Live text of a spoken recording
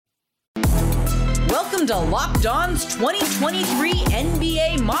Welcome to Locked On's 2023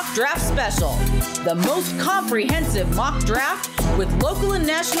 NBA Mock Draft Special, the most comprehensive mock draft with local and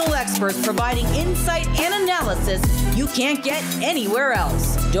national experts providing insight and analysis you can't get anywhere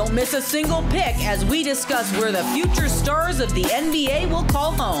else. Don't miss a single pick as we discuss where the future stars of the NBA will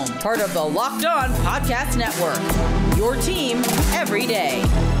call home. Part of the Locked On Podcast Network. Your team every day.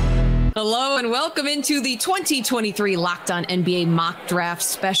 Hello and welcome into the 2023 Locked On NBA Mock Draft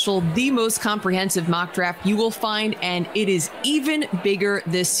Special, the most comprehensive mock draft you will find, and it is even bigger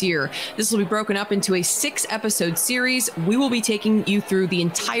this year. This will be broken up into a 6-episode series. We will be taking you through the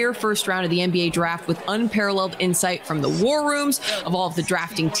entire first round of the NBA draft with unparalleled insight from the war rooms of all of the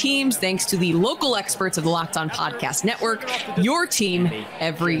drafting teams, thanks to the local experts of the Locked On Podcast Network, your team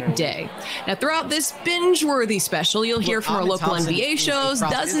every day. Now, throughout this binge-worthy special, you'll hear from our local NBA shows,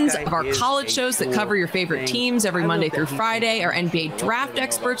 dozens of our college shows that cover your favorite teams every Monday through Friday, our NBA draft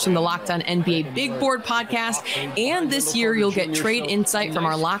experts from the Locked On NBA Big Board podcast, and this year you'll get trade insight from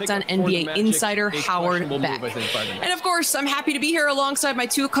our Locked On NBA insider, Howard Beck. And of course, I'm happy to be here alongside my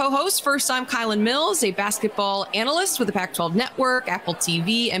two co-hosts. First, I'm Kylan Mills, a basketball analyst with the Pac-12 Network, Apple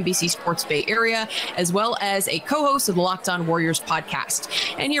TV, NBC Sports Bay Area, as well as a co-host of the Locked On Warriors podcast.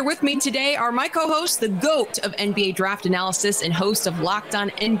 And here with me today are my co-hosts, the GOAT of NBA draft analysis and host of Locked On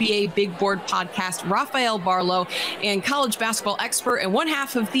NBA Big Board podcast, Rafael Barlow, and college basketball expert and one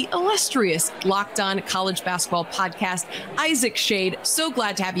half of the illustrious Locked On College Basketball podcast, Isaac Shade. So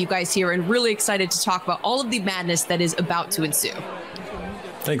glad to have you guys here and really excited to talk about all of the madness that is about to ensue.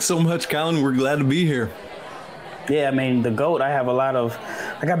 Thanks so much, Colin. We're glad to be here. Yeah, I mean, the GOAT, I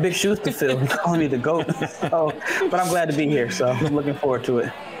got big shoes to fill. You're calling me the GOAT. But I'm glad to be here, so I'm looking forward to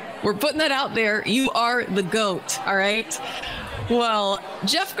it. We're putting that out there. You are the GOAT, all right? Well,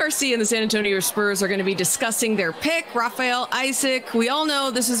 Jeff Garcia and the San Antonio Spurs are going to be discussing their pick. Rafael, Isaac, we all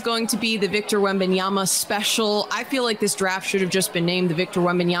know this is going to be the Victor Wembanyama special. I feel like this draft should have just been named the Victor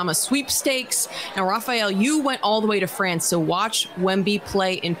Wembanyama sweepstakes. Now, Rafael, you went all the way to France, so watch Wemby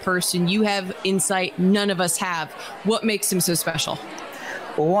play in person. You have insight none of us have. What makes him so special?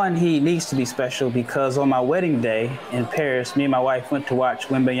 Well, one, he needs to be special because on my wedding day in Paris, me and my wife went to watch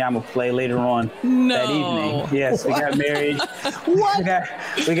Wembanyama play later on that evening. Yes, we got married. What?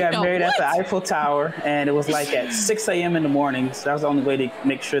 We got married at the Eiffel Tower, and it was like at 6 a.m. in the morning. So that was the only way to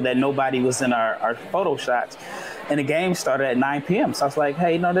make sure that nobody was in our photo shots. And the game started at 9 p.m. So I was like,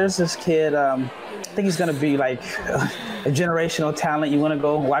 hey, there's this kid. I think he's going to be like a generational talent. You want to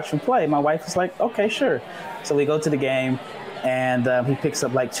go watch him play? My wife was like, okay, sure. So we go to the game. And he picks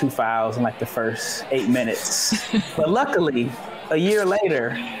up like 2 fouls in like the first 8 minutes. But luckily, a year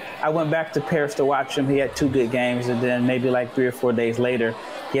later, I went back to Paris to watch him. He had 2 good games. And then maybe like 3 or 4 days later,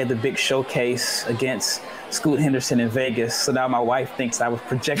 he had the big showcase against Scoot Henderson in Vegas. So now my wife thinks I was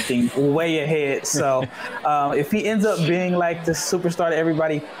projecting way ahead. So if he ends up being like the superstar that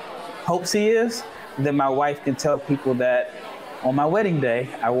everybody hopes he is, then my wife can tell people that on my wedding day,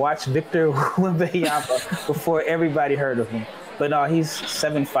 I watched Victor Wembanyama before everybody heard of him. But no, he's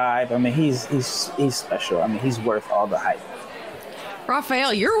 7'5". I mean, he's special. I mean, he's worth all the hype.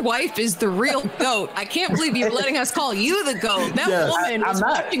 Rafael, your wife is the real GOAT. I can't believe you're letting us call you the GOAT. That woman was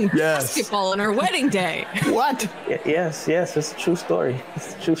watching basketball on her wedding day. What? Yes, it's a true story.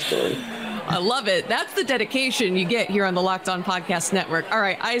 It's a true story. I love it. That's the dedication you get here on the Locked On Podcast Network. All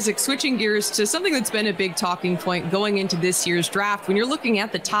right, Isaac, switching gears to something that's been a big talking point going into this year's draft. When you're looking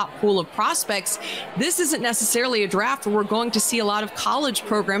at the top pool of prospects, this isn't necessarily a draft where we're going to see a lot of college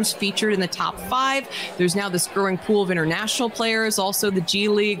programs featured in the top 5. There's now this growing pool of international players, also the G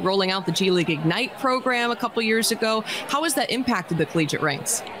League, rolling out the G League Ignite program a couple years ago. How has that impacted the collegiate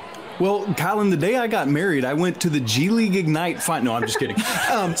ranks? Well, Colin, the day I got married, I went to the G League Ignite. No, I'm just kidding.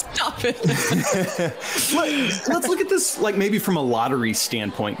 Stop it. Let's look at this like maybe from a lottery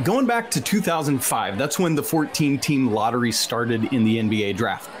standpoint. Going back to 2005, that's when the 14-team lottery started in the NBA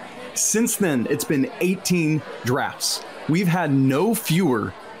draft. Since then, it's been 18 drafts. We've had no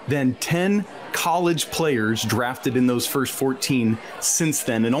fewer than 10 college players drafted in those first 14 since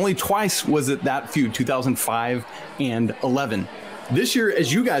then. And only twice was it that few, 2005 and 11. This year,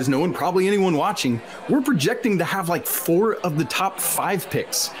 as you guys know, and probably anyone watching, we're projecting to have like 4 of the top 5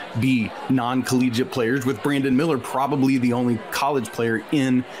 picks be non-collegiate players, with Brandon Miller probably the only college player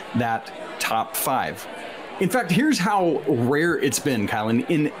in that top 5. In fact, here's how rare it's been, Kylan.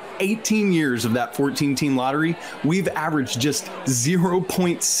 In 18 years of that 14-team lottery, we've averaged just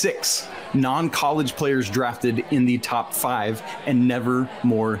 0.6 non-college players drafted in the top 5 and never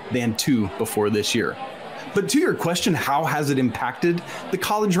more than 2 before this year. But to your question, how has it impacted the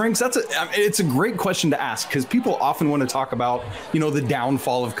college ranks? It's a great question to ask, because people often want to talk about, the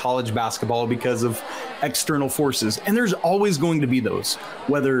downfall of college basketball because of external forces. And there's always going to be those,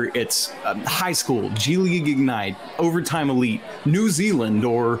 whether it's high school, G League Ignite, Overtime Elite, New Zealand,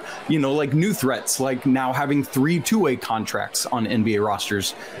 or, like new threats, like now having 3 two-way contracts on NBA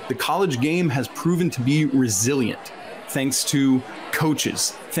rosters. The college game has proven to be resilient, thanks to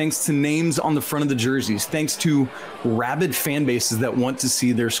coaches, thanks to names on the front of the jerseys, thanks to rabid fan bases that want to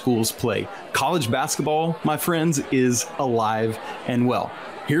see their schools play. College basketball, my friends, is alive and well.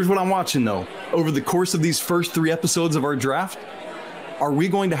 Here's what I'm watching, though. Over the course of these first 3 episodes of our draft, are we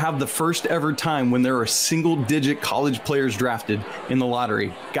going to have the first ever time when there are single-digit college players drafted in the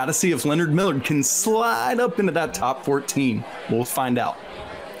lottery? Got to see if Leonard Miller can slide up into that top 14. We'll find out.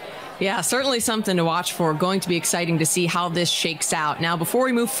 Yeah, certainly something to watch for. Going to be exciting to see how this shakes out. Now, before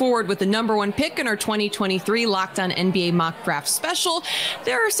we move forward with the number 1 pick in our 2023 Locked On NBA Mock Draft Special,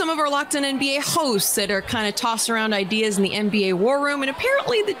 there are some of our Locked On NBA hosts that are kind of tossing around ideas in the NBA war room, and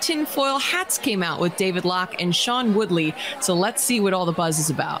apparently the tinfoil hats came out with David Locke and Sean Woodley. So let's see what all the buzz is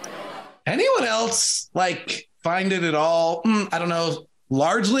about. Anyone else find it at all, I don't know,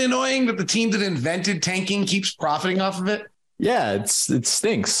 largely annoying that the team that invented tanking keeps profiting off of it? Yeah, it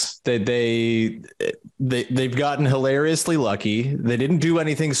stinks. They've gotten hilariously lucky. They didn't do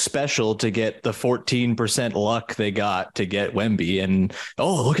anything special to get the 14% luck they got to get Wemby. And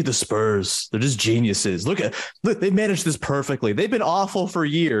look at the Spurs. They're just geniuses. Look, they managed this perfectly. They've been awful for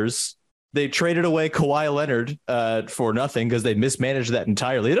years. They traded away Kawhi Leonard for nothing because they mismanaged that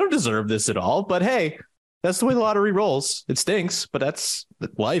entirely. They don't deserve this at all. But hey, that's the way the lottery rolls. It stinks, but that's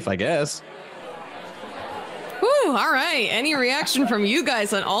life, I guess. Whew, all right. Any reaction from you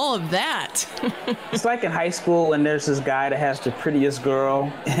guys on all of that? It's like in high school when there's this guy that has the prettiest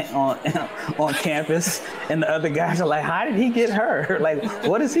girl on campus, and the other guys are like, how did he get her? Like,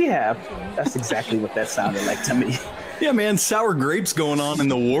 what does he have? That's exactly what that sounded like to me. Yeah, man, sour grapes going on in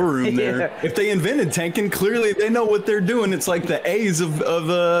the war room there. Yeah. If they invented tanking, clearly they know what they're doing. It's like the A's of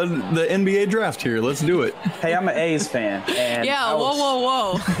the NBA draft here. Let's do it. Hey, I'm an A's fan. And yeah,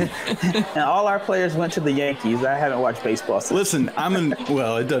 whoa. And all our players went to the Yankees. I haven't watched baseball since. Listen,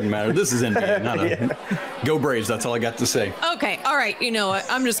 it doesn't matter. This is NBA, not Go Braves. That's all I got to say. Okay, all right. You know what?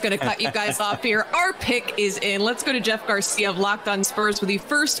 I'm just going to cut you guys off here. Our pick is in. Let's go to Jeff Garcia of Locked On Spurs with the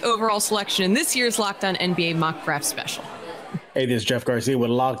first overall selection in this year's Locked On NBA Mock Draft Special. Hey, this is Jeff Garcia with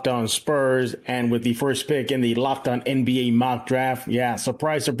Locked On Spurs, and with the first pick in the Locked On NBA mock draft. Yeah,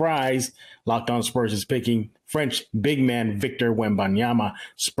 surprise, surprise. Locked On Spurs is picking French big man Victor Wembanyama.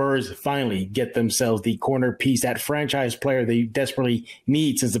 Spurs finally get themselves the corner piece, that franchise player they desperately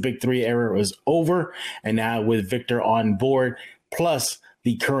need since the Big Three era was over. And now with Victor on board, plus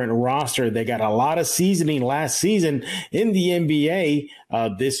the current roster, they got a lot of seasoning last season in the NBA.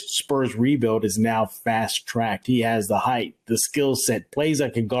 This Spurs rebuild is now fast-tracked. He has the height, the skill set, plays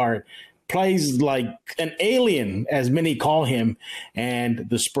like a guard, plays like an alien, as many call him. And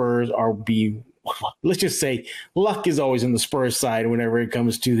the Spurs let's just say, luck is always on the Spurs side whenever it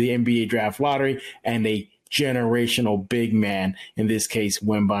comes to the NBA draft lottery, and a generational big man, in this case,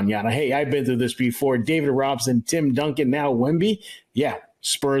 Wembanyama. Hey, I've been through this before. David Robinson, Tim Duncan, now Wemby. Yeah,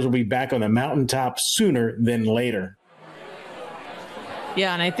 Spurs will be back on the mountaintop sooner than later.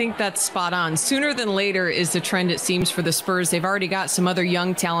 Yeah, and I think that's spot on. Sooner than later is the trend, it seems, for the Spurs. They've already got some other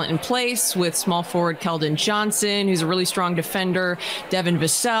young talent in place with small forward Keldon Johnson, who's a really strong defender, Devin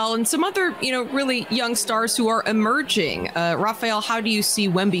Vassell, and some other, really young stars who are emerging. Raphael, how do you see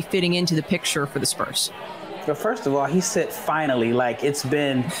Wemby fitting into the picture for the Spurs? But first of all, he said finally, like it's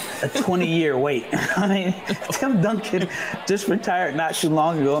been a 20-year wait. I mean, Tim Duncan just retired not too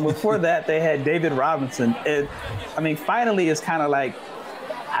long ago. And before that, they had David Robinson. Finally is kind of like,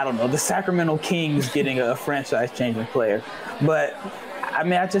 I don't know, the Sacramento Kings getting a franchise-changing player. But,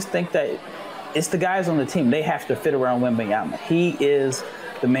 I just think that it's the guys on the team. They have to fit around Wembanyama. He is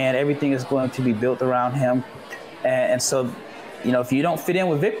the man. Everything is going to be built around him. And so, if you don't fit in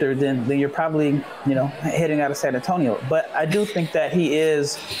with Victor, then you're probably, heading out of San Antonio. But I do think that he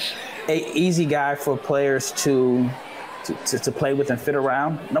is an easy guy for players to play with and fit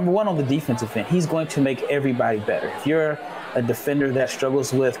around. Number one, on the defensive end, he's going to make everybody better. If you're a defender that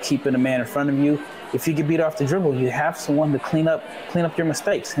struggles with keeping a man in front of you, if you get beat off the dribble, you have someone to clean up your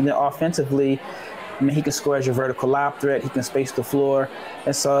mistakes. And then offensively, he can score as your vertical lob threat. He can space the floor.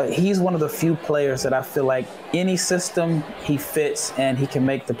 And so he's one of the few players that I feel like any system he fits, and he can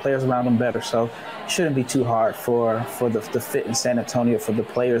make the players around him better. So it shouldn't be too hard for the fit in San Antonio for the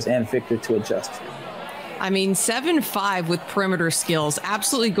players and Victor to adjust. I mean, 7'5" with perimeter skills,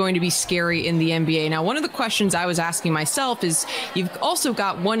 absolutely going to be scary in the NBA. Now, one of the questions I was asking myself is, you've also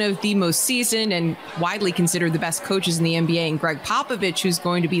got one of the most seasoned and widely considered the best coaches in the NBA, and Greg Popovich, who's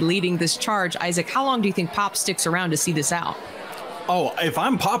going to be leading this charge. Isaac, how long do you think Pop sticks around to see this out? Oh, if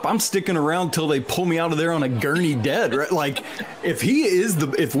I'm Pop, I'm sticking around till they pull me out of there on a gurney dead, right? Like, if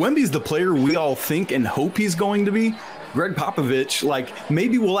Wemby's the player we all think and hope he's going to be, Greg Popovich, like,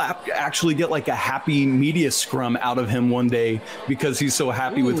 maybe we'll actually get like a happy media scrum out of him one day because he's so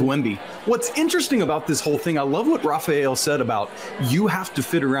happy with Wemby. What's interesting about this whole thing, I love what Raphael said about you have to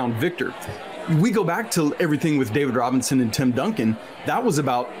fit around Victor. We go back to everything with David Robinson and Tim Duncan. That was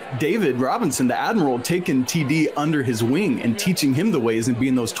about David Robinson, the Admiral, taking TD under his wing and teaching him the ways and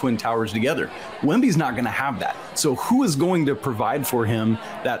being those twin towers together. Wemby's not going to have that. So who is going to provide for him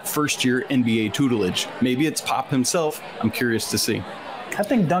that first year NBA tutelage? Maybe it's Pop himself. I'm curious to see. I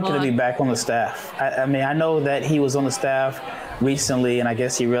think Duncan will be back on the staff. I mean, I know that he was on the staff recently, and I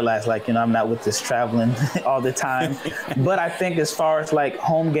guess he realized, like, I'm not with this traveling all the time. But I think as far as like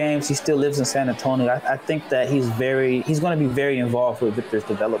home games, he still lives in San Antonio. I think that he's going to be very involved with Victor's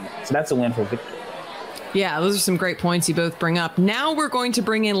development. So that's a win for Victor. Yeah, those are some great points you both bring up. Now we're going to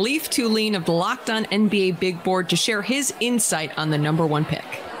bring in Leif Thulin of the Locked On NBA Big Board to share his insight on the number 1 pick.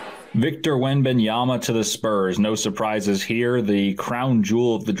 Victor Wembanyama to the Spurs. No surprises here. The crown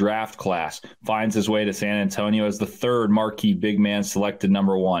jewel of the draft class finds his way to San Antonio as the third marquee big man selected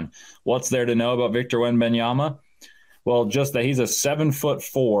number 1. What's there to know about Victor Wembanyama? Well, just that he's a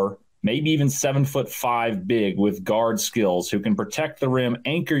 7'4", maybe even 7'5" big with guard skills who can protect the rim,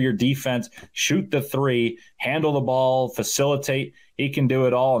 anchor your defense, shoot the three, handle the ball, facilitate. He can do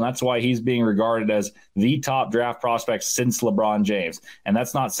it all, and that's why he's being regarded as the top draft prospect since LeBron James. And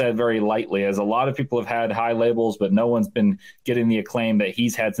that's not said very lightly, as a lot of people have had high labels, but no one's been getting the acclaim that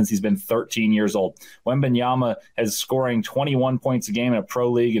he's had since he's been 13 years old. Wembanyama is scoring 21 points a game in a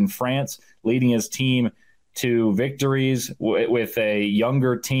pro league in France, leading his team to victories with a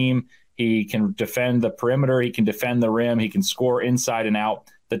younger team. He can defend the perimeter. He can defend the rim. He can score inside and out.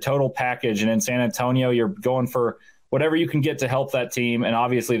 The total package. And in San Antonio, you're going for whatever you can get to help that team. And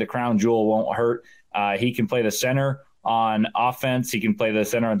obviously the crown jewel won't hurt. He can play the center on offense. He can play the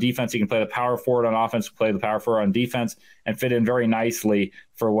center on defense. He can play the power forward on offense, play the power forward on defense, and fit in very nicely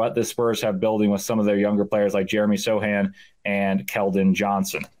for what the Spurs have building with some of their younger players like Jeremy Sohan and Keldon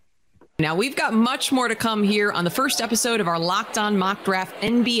Johnson. Now, we've got much more to come here on the first episode of our Locked On Mock Draft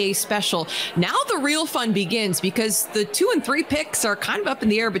NBA special. Now the real fun begins because the 2 and 3 picks are kind of up in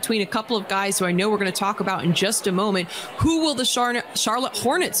the air between a couple of guys who I know we're going to talk about in just a moment. Who will the Charlotte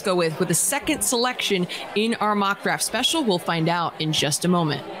Hornets go with the second selection in our mock draft special? We'll find out in just a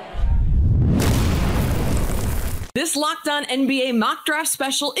moment. This Locked On NBA mock draft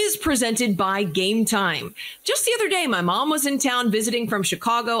special is presented by Game Time. Just the other day, my mom was in town visiting from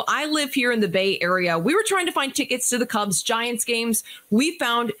Chicago. I live here in the Bay Area. We were trying to find tickets to the Cubs-Giants games. We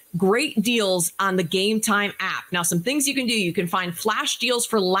found great deals on the Game Time app. Now, some things you can do. You can find flash deals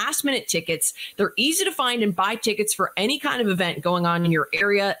for last-minute tickets. They're easy to find and buy tickets for any kind of event going on in your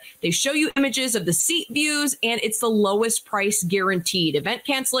area. They show you images of the seat views, and it's the lowest price guaranteed. Event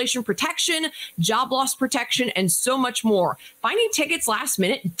cancellation protection, job loss protection, and so much more. Finding tickets last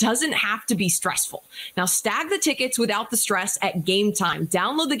minute doesn't have to be stressful. Now, stag the tickets without the stress at Game Time.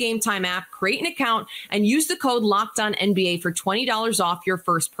 Download the Game Time app, create an account, and use the code LOCKEDONNBA for $20 off your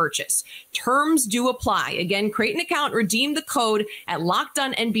first purchase. Terms do apply. Again, create an account, redeem the code at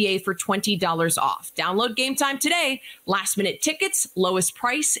LOCKEDONNBA for $20 off. Download Game Time today. Last minute tickets, lowest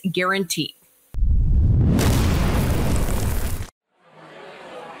price guaranteed.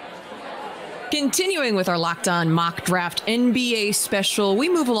 Continuing with our Locked On Mock Draft NBA special, we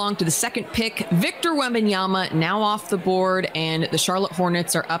move along to the second pick. Victor Wembanyama now off the board, and the Charlotte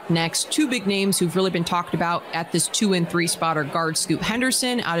Hornets are up next. 2 big names who've really been talked about at this 2 and 3 spot are guard Scoot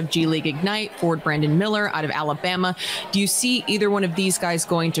Henderson out of G League Ignite, forward Brandon Miller out of Alabama. Do you see either one of these guys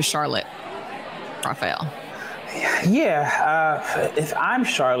going to Charlotte, Raphael? Yeah, if I'm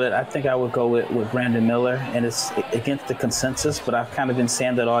Charlotte, I think I would go with Brandon Miller, and it's against the consensus, but I've kind of been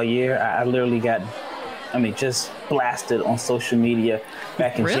saying that all year. I literally got, just blasted on social media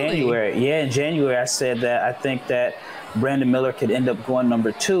back in January. Yeah, in January, I said that I think that Brandon Miller could end up going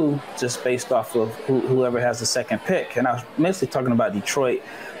number 2 just based off of whoever has the second pick. And I was mostly talking about Detroit.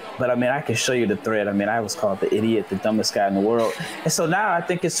 But, I can show you the thread. I was called the idiot, the dumbest guy in the world. And so now I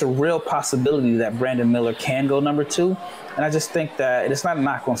think it's a real possibility that Brandon Miller can go number 2. And I just think that, and it's not a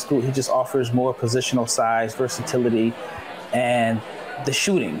knock on Scoot, he just offers more positional size, versatility, and the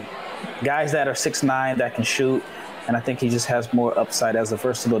shooting. Guys that are 6'9" that can shoot. and I think he just has more upside as a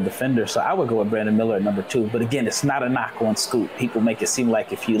versatile defender. So I would go with Brandon Miller at number 2. But again, it's not a knock on Scoot. People make it seem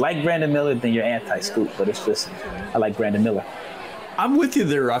like if you like Brandon Miller, then you're anti-Scoot. But it's just, I like Brandon Miller. I'm with you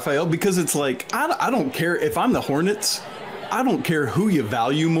there, Raphael, because it's like, I don't care if I'm the Hornets. I don't care who you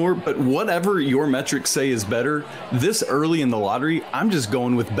value more, but whatever your metrics say is better, this early in the lottery, I'm just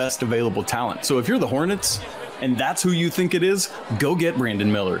going with best available talent. So if you're the Hornets and that's who you think it is, go get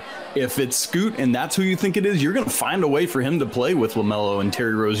Brandon Miller. If it's Scoot and that's who you think it is, you're going to find a way for him to play with LaMelo and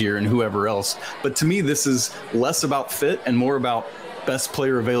Terry Rozier and whoever else. But to me, this is less about fit and more about best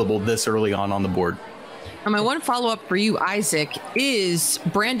player available this early on the board. And my one follow-up for you, Isaac, is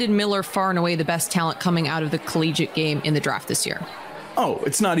Brandon Miller far and away the best talent coming out of the collegiate game in the draft this year? Oh,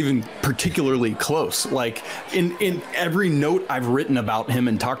 it's not even particularly close. Like in every note I've written about him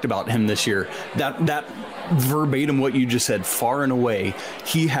and talked about him this year, that verbatim what you just said, far and away,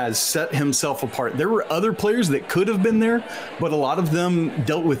 he has set himself apart. There were other players that could have been there, but a lot of them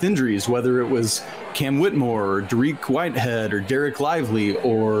dealt with injuries, whether it was Cam Whitmore or Dariq Whitehead or Derek Lively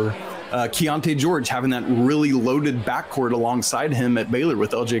or Keontae George having that really loaded backcourt alongside him at Baylor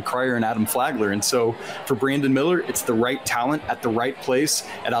with LJ Cryer and Adam Flagler. And so for Brandon Miller, it's the right talent at the right place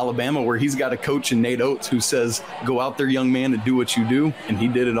at Alabama, where he's got a coach in Nate Oates who says, go out there, young man, and do what you do. And he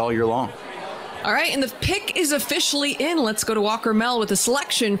did it all year long. All right, and the pick is officially in. Let's go to Walker Mell with a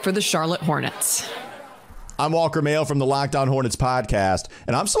selection for the Charlotte Hornets. I'm Walker Mail from the Locked On Hornets podcast,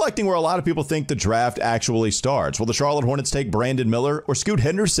 and I'm selecting where a lot of people think the draft actually starts. Will the Charlotte Hornets take Brandon Miller or Scoot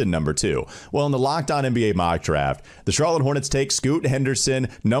Henderson, number 2? Well, in the Locked On NBA mock draft, the Charlotte Hornets take Scoot Henderson,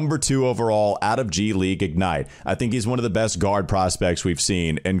 number 2 overall, out of G League Ignite. I think he's one of the best guard prospects we've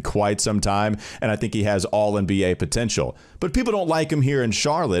seen in quite some time, and I think he has all NBA potential. But people don't like him here in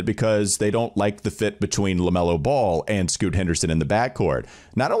Charlotte because they don't like the fit between LaMelo Ball and Scoot Henderson in the backcourt.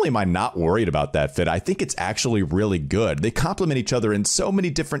 Not only am I not worried about that fit, I think it's actually really good. They complement each other in so many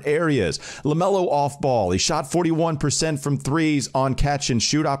different areas. LaMelo off ball, he shot 41% from threes on catch and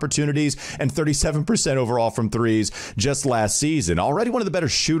shoot opportunities and 37% overall from threes just last season. Already one of the better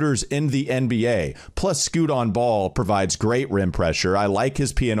shooters in the NBA. Plus Scoot on ball provides great rim pressure. I like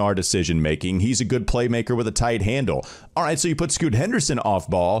his PNR decision making. He's a good playmaker with a tight handle. All right, so you put Scoot Henderson off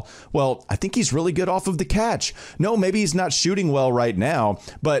ball. Well, I think he's really good off of the catch. No, maybe he's not shooting well right now,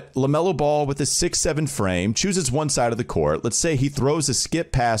 but LaMelo Ball with a 6'7" frame chooses one side of the court. Let's say he throws a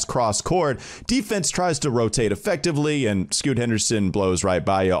skip pass cross court. Defense tries to rotate effectively, and Scoot Henderson blows right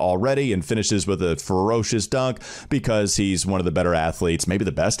by you already and finishes with a ferocious dunk because he's one of the better athletes, maybe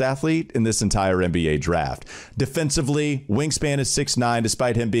the best athlete in this entire NBA draft. Defensively, wingspan is 6'9",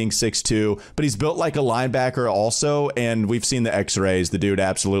 despite him being 6'2", but he's built like a linebacker also, and we've seen the x-rays. The dude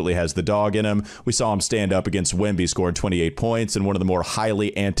absolutely has the dog in him. We saw him stand up against Wemby, scoring 28 points in one of the more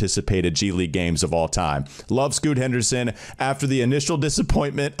highly anticipated G League games of all time. Love Scoot Henderson. After the initial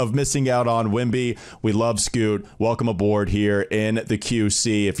disappointment of missing out on Wemby, we love Scoot. Welcome aboard here in the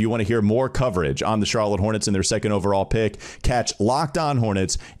QC. If you want to hear more coverage on the Charlotte Hornets and their second overall pick, catch Locked On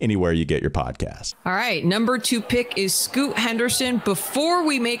Hornets anywhere you get your podcast. All right, number 2 pick is Scoot Henderson. Before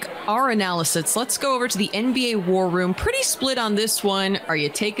we make our analysis, let's go over to the NBA War Room. Pretty split on this one. Are you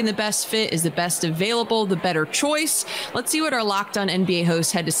taking the best fit? Is the best available the better choice? Let's see what our Locked On NBA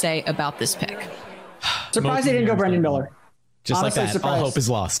host had to say about this pick. Surprised they didn't go Brandon Miller. Just honestly, like that, all hope is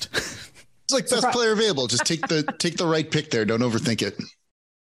lost. It's like best player available. Just take the right pick there. Don't overthink it.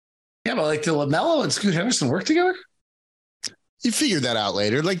 Yeah, but like, do LaMelo and Scoot Henderson work together? You figure that out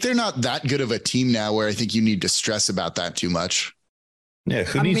later. Like, they're not that good of a team now where I think you need to stress about that too much. Yeah,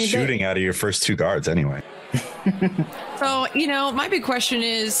 who needs shooting out of your first 2 guards anyway? So, my big question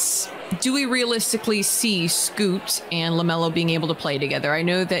is, do we realistically see Scoot and LaMelo being able to play together? I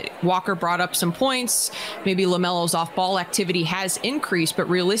know that Walker brought up some points. Maybe LaMelo's off-ball activity has increased, but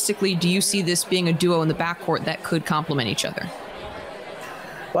realistically, do you see this being a duo in the backcourt that could complement each other?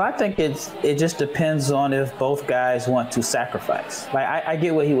 Well, I think it just depends on if both guys want to sacrifice. Like, I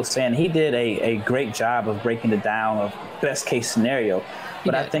get what he was saying. He did a great job of breaking it down of best case scenario,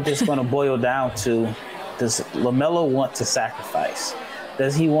 but I think it's going to boil down to, does LaMelo want to sacrifice?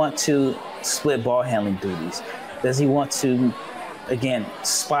 Does he want to split ball handling duties? Does he want to, again,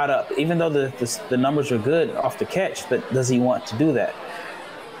 spot up? Even though the numbers are good off the catch, but does he want to do that?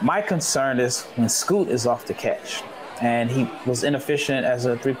 My concern is when Scoot is off the catch. And he was inefficient as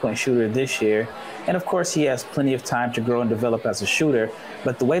a three-point shooter this year. And of course, he has plenty of time to grow and develop as a shooter.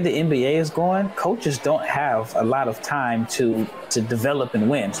 But the way the NBA is going, coaches don't have a lot of time to develop and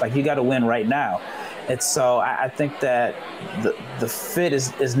win. It's like, you got to win right now. And so I think that the fit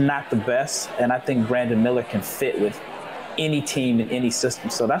is not the best. And I think Brandon Miller can fit with any team in any system.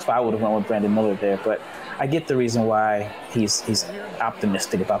 So that's why I would have went with Brandon Miller there. But I get the reason why he's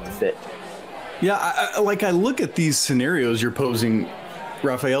optimistic about the fit. Yeah, I look at these scenarios you're posing,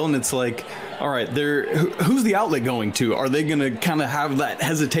 Raphael, and it's like, all right, who's the outlet going to? Are they going to kind of have that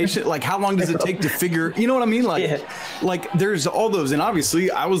hesitation? Like, how long does it take to figure? You know what I mean? Like there's all those, and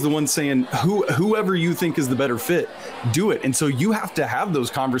obviously, I was the one saying whoever you think is the better fit, do it. And so you have to have those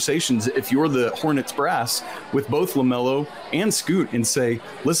conversations if you're the Hornets brass with both LaMelo and Scoot, and say,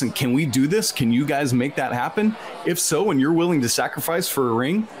 listen, can we do this? Can you guys make that happen? If so, and you're willing to sacrifice for a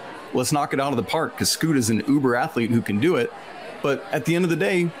ring, let's knock it out of the park, because Scoot is an uber athlete who can do it. But at the end of the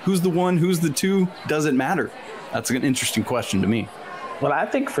day, who's the one, who's the two, doesn't matter. That's an interesting question to me. Well, I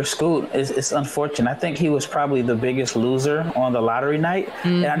think for Scoot, it's unfortunate. I think he was probably the biggest loser on the lottery night. Mm-hmm.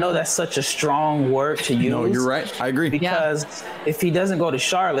 And I know that's such a strong word to use. No, you're right. I agree. Because if he doesn't go to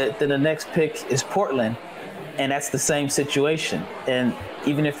Charlotte, then the next pick is Portland. And that's the same situation. And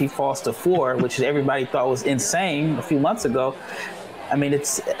even if he falls to 4, which everybody thought was insane a few months ago, I mean,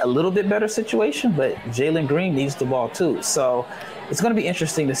 it's a little bit better situation, but Jalen Green needs the ball too. So it's going to be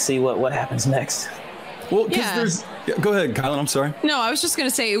interesting to see what happens next. Well, because go ahead, Kylan. I'm sorry. No, I was just going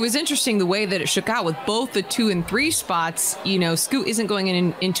to say it was interesting the way that it shook out with both the 2 and 3 spots. You know, Scoot isn't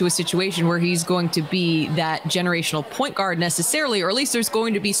going into a situation where he's going to be that generational point guard necessarily, or at least there's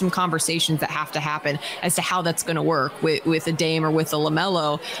going to be some conversations that have to happen as to how that's going to work with a Dame or with a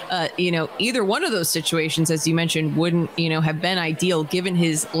LaMelo. Either one of those situations, as you mentioned, wouldn't, have been ideal given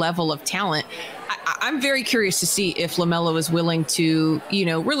his level of talent. I'm very curious to see if LaMelo is willing to,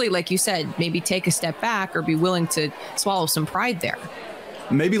 really, like you said, maybe take a step back or be willing to swallow some pride there.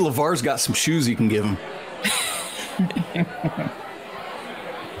 Maybe LeVar's got some shoes you can give him.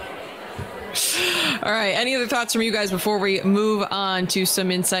 All right. Any other thoughts from you guys before we move on to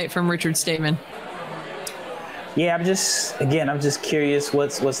some insight from Richard Stamen? Yeah, I'm just curious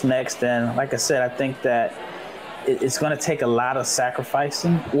what's next. And like I said, I think that it's going to take a lot of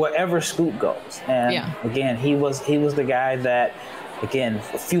sacrificing wherever Scoot goes. And again, he was the guy that, again,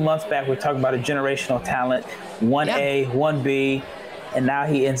 a few months back, we were talking about a generational talent, 1A, 1B, and now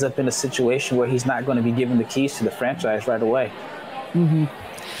he ends up in a situation where he's not going to be given the keys to the franchise right away. Mm-hmm.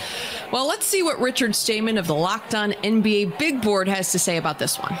 Well, let's see what Richard Stamen of the Locked On NBA Big Board has to say about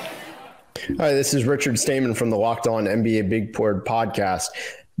this one. Hi, this is Richard Stamen from the Locked On NBA Big Board podcast.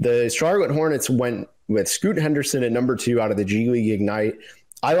 The Charlotte Hornets went with Scoot Henderson at number 2 out of the G League Ignite.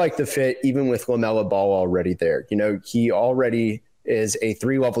 I like the fit, even with LaMelo Ball already there. He already is a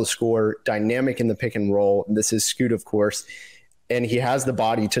 3-level scorer, dynamic in the pick and roll. This is Scoot, of course, and he has the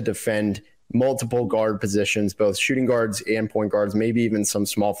body to defend multiple guard positions, both shooting guards and point guards, maybe even some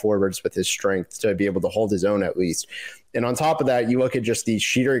small forwards with his strength to be able to hold his own at least. And on top of that, you look at just the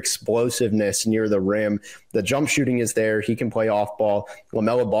sheer explosiveness near the rim. The jump shooting is there. He can play off ball.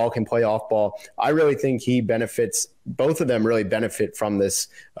 LaMelo Ball can play off ball. I really think he benefits. Both of them really benefit from this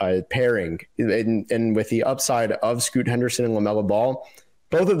pairing. And with the upside of Scoot Henderson and LaMelo Ball,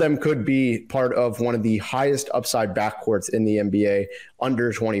 both of them could be part of one of the highest upside backcourts in the NBA,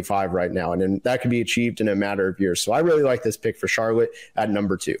 under 25 right now. And that could be achieved in a matter of years. So I really like this pick for Charlotte at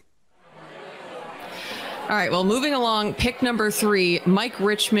number 2. All right, well, moving along, pick number 3, Mike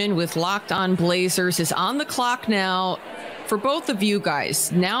Richmond with Locked On Blazers is on the clock now. For both of you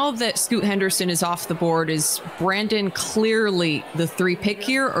guys, now that Scoot Henderson is off the board, is Brandon clearly the 3 pick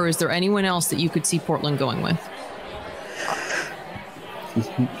here, or is there anyone else that you could see Portland going with?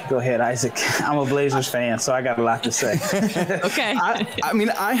 Go ahead, Isaac. I'm a Blazers fan, so I got a lot to say. Okay.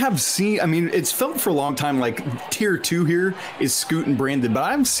 I have seen, it's felt for a long time like tier 2 here is Scoot and Brandon, but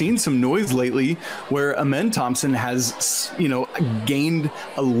I've seen some noise lately where Amen Thompson has, gained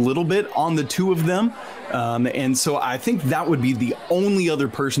a little bit on the 2 of them. And so I think that would be the only other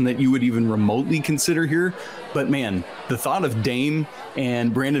person that you would even remotely consider here. But man, the thought of Dame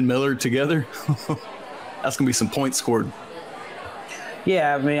and Brandon Miller together, that's going to be some points scored.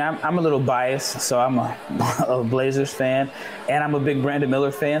 Yeah, I'm a little biased, so I'm a Blazers fan, and I'm a big Brandon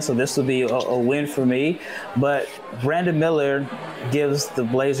Miller fan, so this will be a win for me. But Brandon Miller gives the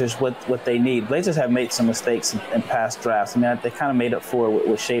Blazers what they need. Blazers have made some mistakes in past drafts. They kind of made up for it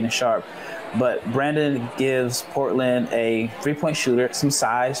with Shaedon Sharpe. But Brandon gives Portland a 3-point shooter, some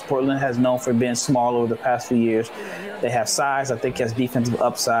size. Portland has known for being small over the past few years. They have size. I think he has defensive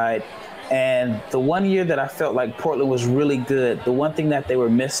upside. And the one year that I felt like Portland was really good, the one thing that they were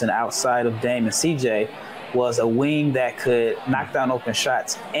missing outside of Dame and CJ was a wing that could knock down open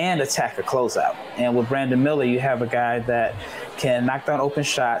shots and attack a closeout. And with Brandon Miller, you have a guy that can knock down open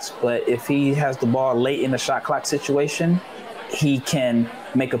shots, but if he has the ball late in the shot clock situation, he can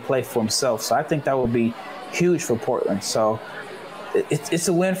make a play for himself. So I think that would be huge for Portland. So it's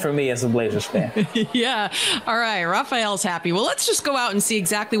a win for me as a Blazers fan. Yeah. All right. Raphael's happy. Well, let's just go out and see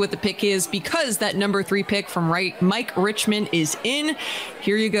exactly what the pick is, because that number 3 pick from Mike Richmond is in.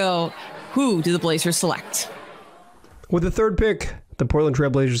 Here you go. Who do the Blazers select? With the 3rd pick, the Portland Trail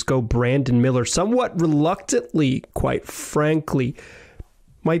Blazers go Brandon Miller, somewhat reluctantly, quite frankly.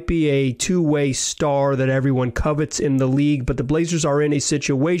 Might be a two-way star that everyone covets in the league, but the Blazers are in a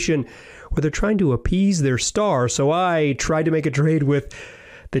situation where they're trying to appease their star. So I tried to make a trade with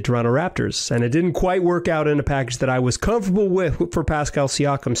the Toronto Raptors, and it didn't quite work out in a package that I was comfortable with for Pascal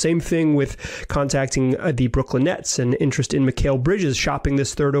Siakam. Same thing with contacting the Brooklyn Nets and interest in Mikal Bridges, shopping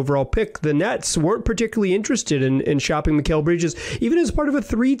this 3rd overall pick. The Nets weren't particularly interested in shopping Mikal Bridges, even as part of a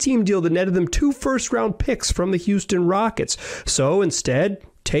 3-team deal that netted them 2 first-round picks from the Houston Rockets. So instead,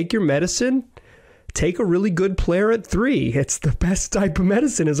 take your medicine. Take a really good player at 3. It's the best type of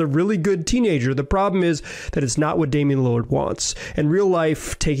medicine, is a really good teenager. The problem is that it's not what Damian Lillard wants. In real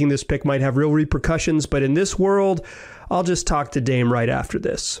life, taking this pick might have real repercussions, but in this world, I'll just talk to Dame right after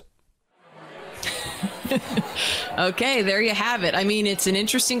this. Okay, there you have it. I mean, it's an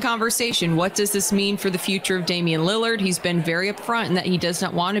interesting conversation. What does this mean for the future of Damian Lillard? He's been very upfront in that he does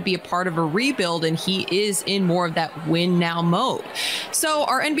not want to be a part of a rebuild, and he is in more of that win now mode. So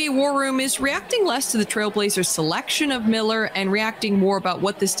our NBA War Room is reacting less to the Trailblazers' selection of Miller and reacting more about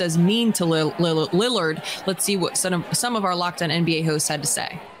what this does mean to Lillard. Let's see what some of our Locked On NBA hosts had to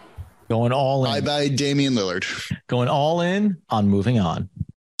say. Going all in. Bye-bye, Damian Lillard. Going all in on moving on.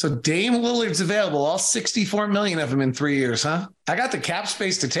 So Dame Lillard's available, all 64 million of him in 3 years, huh? I got the cap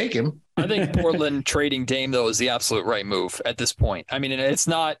space to take him. I think Portland trading Dame, though, is the absolute right move at this point. I mean, it's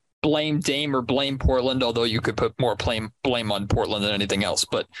not blame Dame or blame Portland, although you could put more blame on Portland than anything else.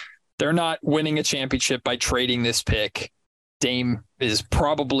 But they're not winning a championship by trading this pick. Dame is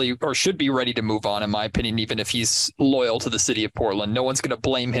probably or should be ready to move on, in my opinion, even if he's loyal to the city of Portland. No one's going to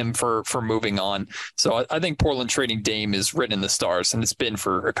blame him for moving on. So I think Portland trading Dame is written in the stars, and it's been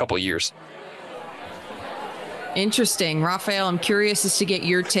for a couple of years. Interesting. Raphael, I'm curious as to get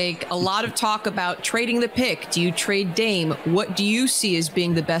your take. A lot of talk about trading the pick. Do you trade Dame? What do you see as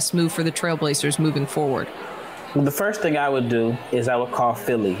being the best move for the Trailblazers moving forward? Well, the first thing I would do is I would call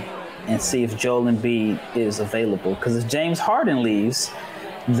Philly and see if Joel Embiid is available. Because if James Harden leaves,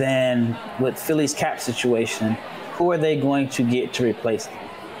 then with Philly's cap situation, who are they going to get to replace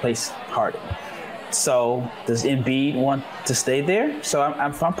Harden? So does Embiid want to stay there? So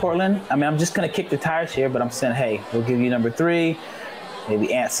I'm from Portland. I mean, I'm just going to kick the tires here, but I'm saying, hey, we'll give you number 3,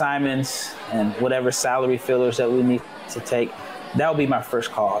 maybe Ant Simons, and whatever salary fillers that we need to take. That would be my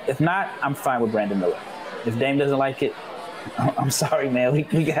first call. If not, I'm fine with Brandon Miller. If Dame doesn't like it, I'm sorry, man.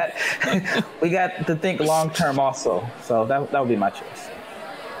 We got to think long term also. So that would be my choice.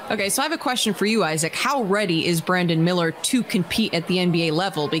 Okay, so I have a question for you, Isaac. How ready is Brandon Miller to compete at the NBA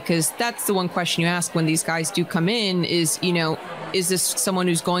level? Because that's the one question you ask when these guys do come in is, is this someone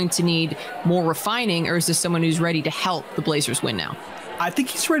who's going to need more refining, or is this someone who's ready to help the Blazers win now? I think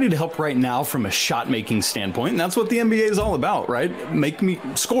he's ready to help right now from a shot-making standpoint, and that's what the NBA is all about, right? Make me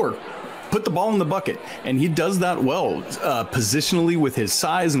score. Put the ball in the bucket, and he does that well positionally with his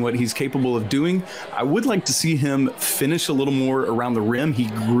size and what he's capable of doing. I would like to see him finish a little more around the rim. He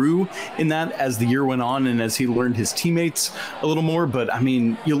grew in that as the year went on and as he learned his teammates a little more. But I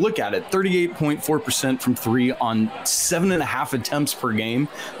mean, you look at it, 38.4% from 3 on 7.5 attempts per game.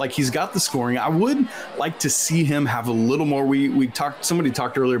 Like, he's got the scoring. I would like to see him have a little more. Somebody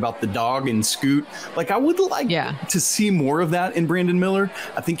talked earlier about the dog and Scoot. Like, I would like to see more of that in Brandon Miller.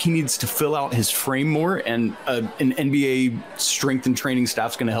 I think he needs to fill out his frame more, and an NBA strength and training staff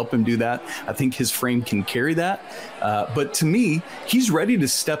is going to help him do that. I think his frame can carry that. But to me, he's ready to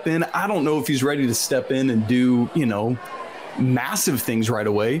step in. I don't know if he's ready to step in and do, massive things right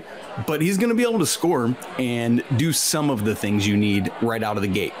away, but he's going to be able to score and do some of the things you need right out of the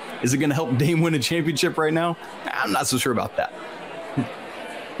gate. Is it going to help Dame win a championship right now? I'm not so sure about that.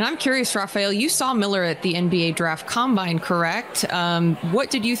 And I'm curious, Raphael, you saw Miller at the NBA Draft Combine, correct?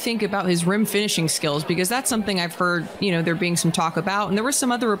 What did you think about his rim finishing skills? Because that's something I've heard, there being some talk about. And there were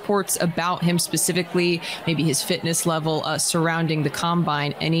some other reports about him specifically, maybe his fitness level surrounding the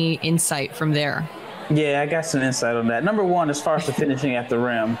Combine. Any insight from there? Yeah, I got some insight on that. Number one, as far as the finishing at the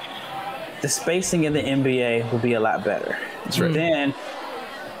rim, the spacing in the NBA will be a lot better. That's right. Then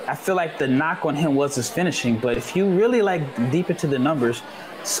I feel like the knock on him was his finishing. But if you really deep into the numbers,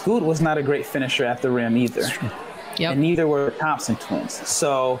 Scoot was not a great finisher at the rim either. Yep. And neither were the Thompson twins.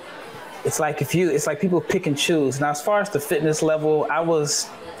 So it's like people pick and choose. Now, as far as the fitness level, I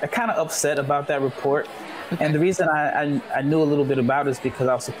kind of upset about that report. Okay. And the reason I knew a little bit about it is because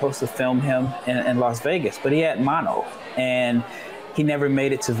I was supposed to film him in Las Vegas, but he had mono, and he never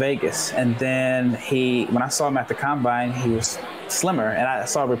made it to Vegas. And then when I saw him at the combine, he was slimmer, and I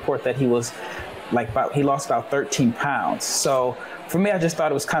saw a report that he was he lost about 13 pounds. So for me, I just thought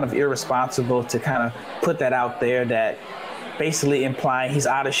it was kind of irresponsible to kind of put that out there, that basically implying he's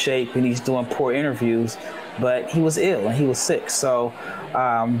out of shape and he's doing poor interviews, but he was ill and he was sick. So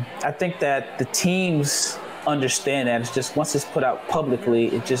I think that the teams understand that. It's just once it's put out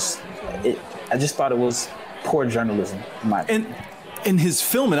publicly, I just thought it was poor journalism, in my opinion. And his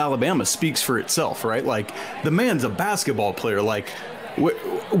film at Alabama speaks for itself, right? Like, the man's a basketball player. Like,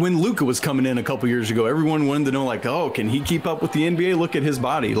 when Luka was coming in a couple years ago, everyone wanted to know, like, oh, can he keep up with the NBA? Look at his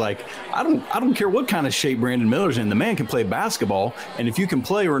body. Like, I don't care what kind of shape Brandon Miller's in. The man can play basketball, and if you can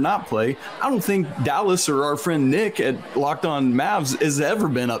play or not play, I don't think Dallas or our friend Nick at Locked On Mavs has ever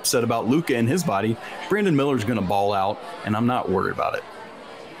been upset about Luka and his body. Brandon Miller's going to ball out, and I'm not worried about it.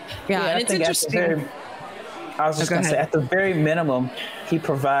 Yeah, and it's interesting. I was just going to say, at the very minimum, he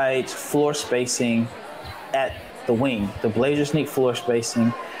provides floor spacing at the wing. The Blazers need floor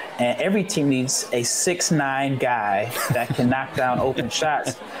spacing, and every team needs a 6'9" guy that can knock down open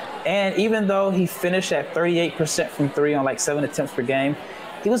shots. And even though he finished at 38% from three on 7 attempts per game,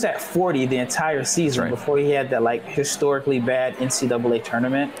 he was at 40 the entire season before he had that historically bad NCAA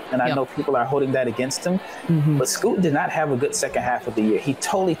tournament. And I know people are holding that against him, but Scoot did not have a good second half of the year. He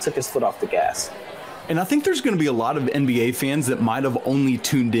totally took his foot off the gas. And I think there's going to be a lot of NBA fans that might have only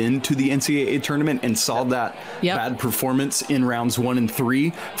tuned in to the NCAA tournament and saw that bad performance in rounds 1 and 3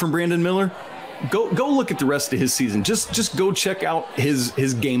 from Brandon Miller. Go look at the rest of his season. Just go check out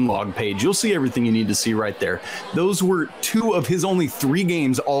his game log page. You'll see everything you need to see right there. Those were 2 of his only 3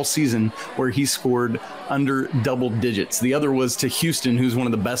 games all season where he scored under double digits. The other was to Houston, who's one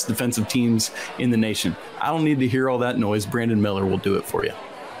of the best defensive teams in the nation. I don't need to hear all that noise. Brandon Miller will do it for you.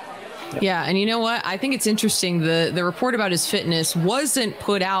 Yeah, and you know what? I think it's interesting. The report about his fitness wasn't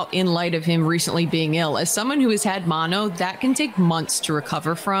put out in light of him recently being ill. As someone who has had mono, that can take months to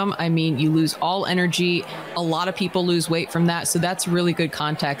recover from. I mean, you lose all energy. A lot of people lose weight from that. So that's really good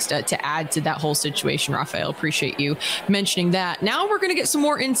context to add to that whole situation, Rafael. Appreciate you mentioning that. Now we're going to get some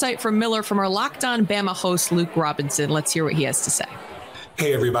more insight from Miller from our Locked On Bama host, Luke Robinson. Let's hear what he has to say.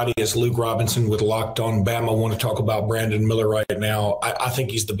 Hey, everybody, it's Luke Robinson with Locked On Bama. I want to talk about Brandon Miller right now. I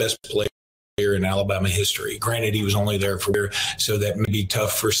think he's the best player in Alabama history. Granted, he was only there for a year, so that may be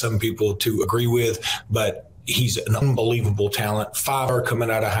tough for some people to agree with, but he's an unbelievable talent. 5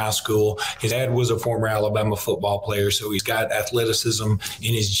 coming out of high school. His dad was a former Alabama football player, so he's got athleticism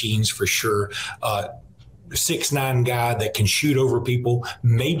in his genes for sure. 6'9" guy that can shoot over people.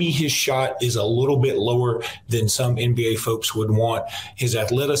 Maybe his shot is a little bit lower than some NBA folks would want. His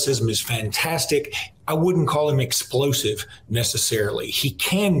athleticism is fantastic. I wouldn't call him explosive necessarily. He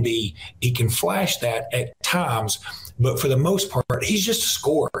can flash that at times, but for the most part, he's just a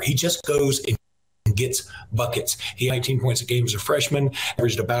scorer. He just goes and gets buckets. He had 19 points a game as a freshman,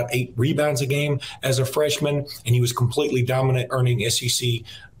 averaged about 8 rebounds a game as a freshman, and he was completely dominant, earning SEC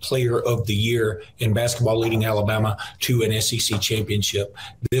Player of the Year in basketball, leading Alabama to an SEC championship.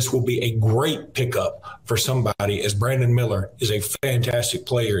 This will be a great pickup for somebody, as Brandon Miller is a fantastic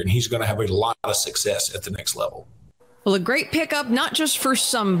player, and he's going to have a lot of success at the next level. Well, a great pickup, not just for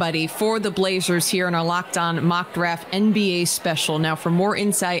somebody, for the Blazers here in our Locked On Mock Draft NBA special. Now, for more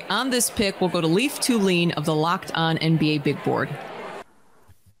insight on this pick, we'll go to Leif Tulane of the Locked On NBA Big Board.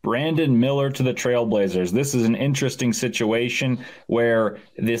 Brandon Miller to the Trailblazers. This is an interesting situation where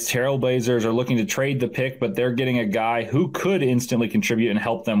the Trailblazers are looking to trade the pick, but they're getting a guy who could instantly contribute and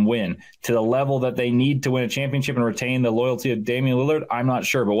help them win to the level that they need to win a championship and retain the loyalty of Damian Lillard. I'm not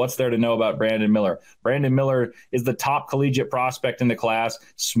sure, but what's there to know about Brandon Miller? Brandon Miller is the top collegiate prospect in the class,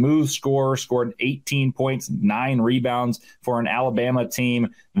 smooth scorer, scored 18 points, 9 rebounds for an Alabama team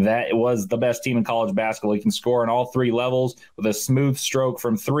that was the best team in college basketball. He can score on all 3 levels with a smooth stroke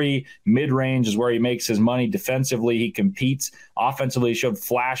from 3. Mid-range is where he makes his money. Defensively, he competes. Offensively, he showed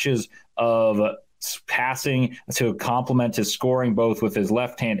flashes of passing to complement his scoring, both with his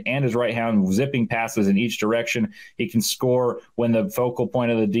left hand and his right hand, zipping passes in each direction. He can score when the focal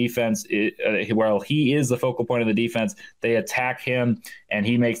point of the defense, while he is the focal point of the defense, they attack him and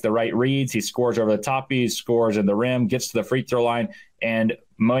he makes the right reads. He scores over the top, he scores in the rim, gets to the free throw line, and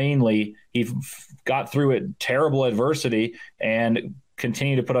mainly he got through it terrible adversity and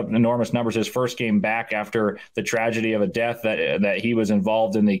continue to put up enormous numbers. His first game back after the tragedy of a death that he was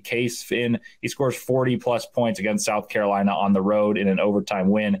involved in the case in, he scores 40-plus points against South Carolina on the road in an overtime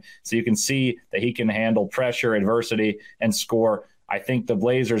win. So you can see that he can handle pressure, adversity, and score. I think the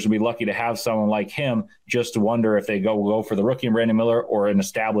Blazers would be lucky to have someone like him. Just to wonder if they go for the rookie and Brandon Miller or an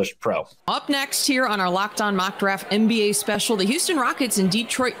established pro. Up next here on our Locked On Mock Draft NBA special, the Houston Rockets and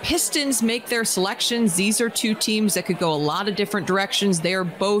Detroit Pistons make their selections. These are two teams that could go a lot of different directions. They are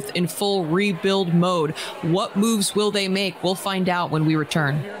both in full rebuild mode. What moves will they make? We'll find out when we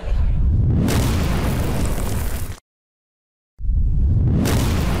return.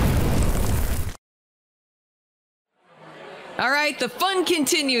 All right, the fun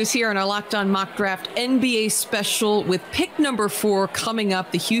continues here on our Locked On Mock Draft NBA special with pick number 4 coming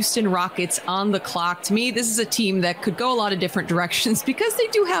up, the Houston Rockets on the clock. To me, this is a team that could go a lot of different directions because they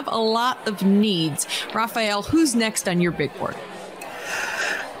do have a lot of needs. Raphael, who's next on your big board?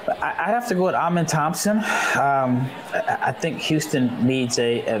 I'd have to go with Amen Thompson. I think Houston needs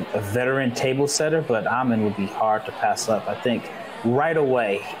a veteran table setter, but Amen would be hard to pass up. I think right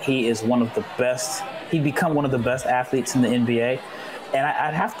away he is one of the best. He'd become one of the best athletes in the NBA. And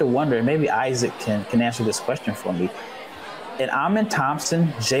I'd have to wonder, maybe Isaac can answer this question for me. An Amen Thompson,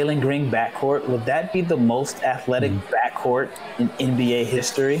 Jalen Green backcourt, would that be the most athletic backcourt in NBA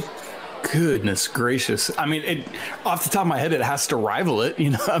history? Goodness gracious. I mean, off the top of my head, it has to rival it.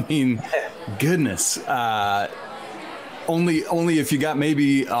 I mean, goodness. Only if you got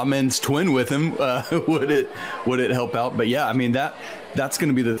maybe Amen's twin with him, would it help out? But yeah, I mean, that's going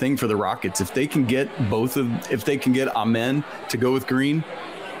to be the thing for the Rockets. If they can get if they can get Amen to go with Green,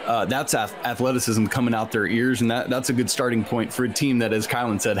 that's athleticism coming out their ears. And that's a good starting point for a team that, as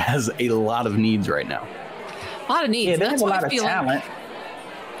Kylan said, has a lot of needs right now. A lot of needs. Yeah, they have a lot of talent.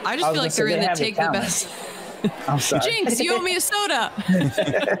 I just feel like they're going to take the best. I'm sorry. Jinx, you owe me a soda.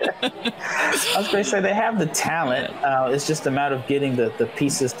 I was going to say they have the talent. It's just a matter of getting the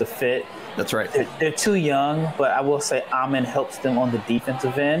pieces to fit. That's right. They're too young, but I will say Amen helps them on the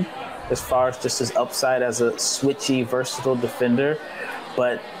defensive end as far as just his upside as a switchy, versatile defender.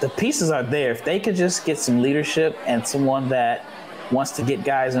 But the pieces are there. If they could just get some leadership and someone that wants to get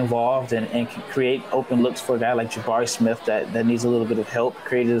guys involved and can create open looks for a guy like Jabari Smith that needs a little bit of help,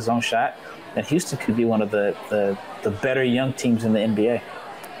 created his own shot, then Houston could be one of the better young teams in the NBA.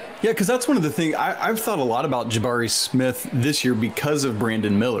 Yeah, because that's one of the things I've thought a lot about Jabari Smith this year because of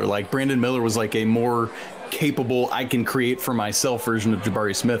Brandon Miller. Like, Brandon Miller was like a more capable, I can create for myself version of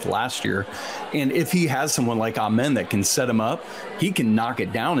Jabari Smith last year. And if he has someone like Amen that can set him up, he can knock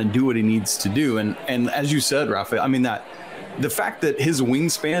it down and do what he needs to do. And as you said, Rafa, I mean, the fact that his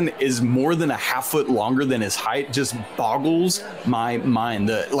wingspan is more than a half foot longer than his height just boggles my mind.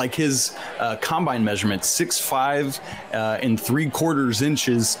 His combine measurement, 6'5" and 3/4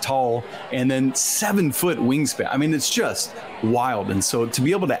 inches tall, and then 7 foot wingspan. I mean, it's just wild. And so to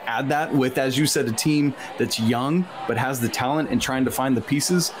be able to add that with, as you said, a team that's young but has the talent and trying to find the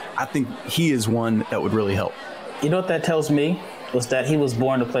pieces, I think he is one that would really help. You know what that tells me? Was that he was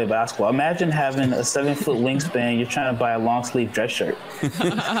born to play basketball. Imagine having a 7 foot wingspan. You're trying to buy a long sleeve dress shirt.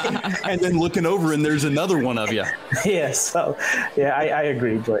 And then looking over and there's another one of you. Yeah. So yeah, I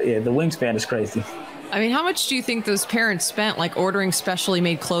agree. But yeah, the wingspan is crazy. I mean, how much do you think those parents spent like ordering specially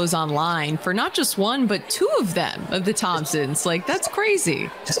made clothes online for not just one, but 2 of them of the Thompsons? Like, that's crazy.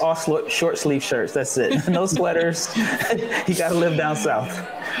 Just all short sleeve shirts. That's it. No sweaters. You got to live down south.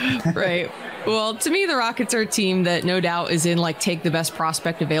 Right. Well, to me, the Rockets are a team that no doubt is in like take the best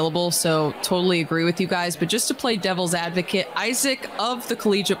prospect available. So totally agree with you guys. But just to play devil's advocate, Isaac, of the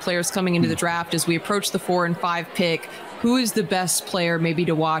collegiate players coming into the draft, as we approach the 4 and 5 pick, who is the best player maybe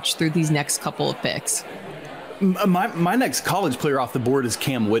to watch through these next couple of picks? My next college player off the board is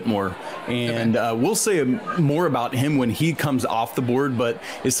Cam Whitmore, and we'll say more about him when he comes off the board, but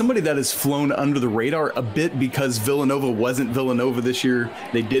is somebody that has flown under the radar a bit because Villanova wasn't Villanova this year.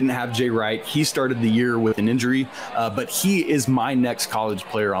 They didn't have Jay Wright. He started the year with an injury, but he is my next college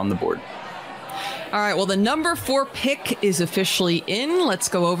player on the board. All right, well, the number 4 pick is officially in. Let's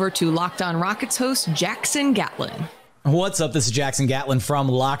go over to Locked On Rockets host Jackson Gatlin. What's up? This is Jackson Gatlin from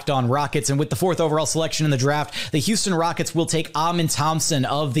Locked On Rockets, and with the 4th overall selection in the draft, the Houston Rockets will take Amen Thompson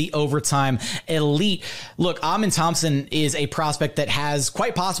of the Overtime Elite. Look, Amen Thompson is a prospect that has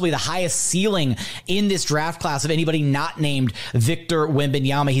quite possibly the highest ceiling in this draft class of anybody not named Victor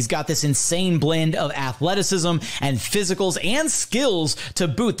Wembanyama. He's got this insane blend of athleticism and physicals and skills to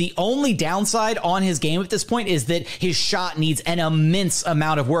boot. The only downside on his game at this point is that his shot needs an immense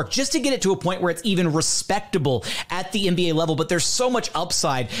amount of work just to get it to a point where it's even respectable at at the NBA level, but there's so much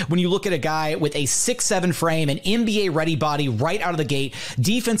upside when you look at a guy with a 6'7" frame, an NBA ready body right out of the gate,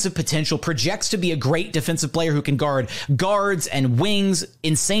 defensive potential, projects to be a great defensive player who can guard guards and wings,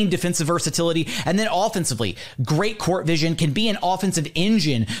 insane defensive versatility, and then offensively, great court vision, can be an offensive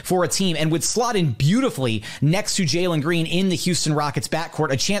engine for a team, and would slot in beautifully next to Jalen Green in the Houston Rockets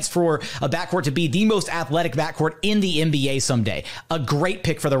backcourt, a chance for a backcourt to be the most athletic backcourt in the NBA someday. A great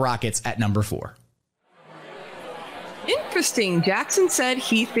pick for the Rockets at number 4. Interesting. Jackson said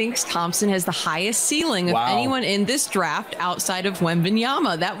he thinks Thompson has the highest ceiling of anyone in this draft outside of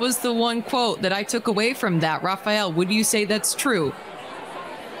Wembanyama. That was the one quote that I took away from that. Raphael, would you say that's true?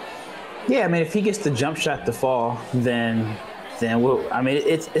 Yeah, I mean, if he gets the jump shot to fall, then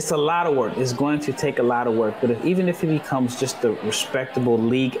it's a lot of work. It's going to take a lot of work. But even if he becomes just a respectable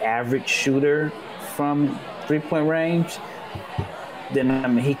league average shooter from three-point range,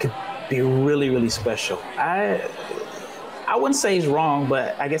 then he could be really, really special. I wouldn't say he's wrong,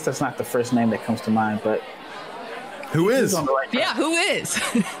 but I guess that's not the first name that comes to mind. But who is? Yeah, who is?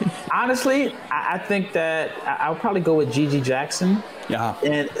 Honestly, I think that I'll probably go with Gigi Jackson. Yeah.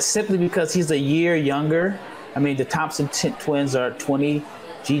 And simply because he's a year younger. I mean, the Thompson twins are 20.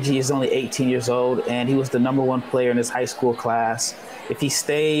 Gigi is only 18 years old, and he was the number 1 player in his high school class. If he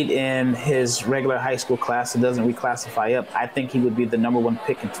stayed in his regular high school class and doesn't reclassify up, I think he would be the number 1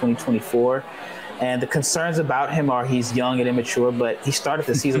 pick in 2024. And the concerns about him are he's young and immature, but he started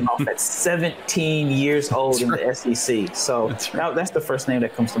the season off at 17 years old in the SEC. So that's the first name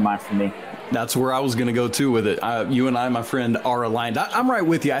that comes to mind for me. That's where I was going to go too with it. You and I, my friend, are aligned. I'm right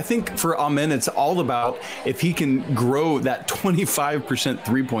with you. I think for Amen, it's all about if he can grow that 25%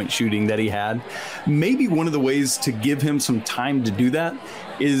 three-point shooting that he had. Maybe one of the ways to give him some time to do that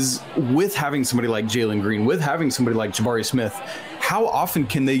is with having somebody like Jalen Green, with having somebody like Jabari Smith. How often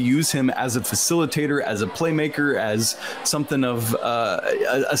can they use him as a facilitator, as a playmaker, as something of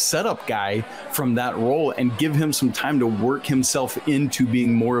a setup guy from that role, and give him some time to work himself into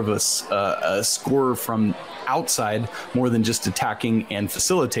being more of a scorer from outside, more than just attacking and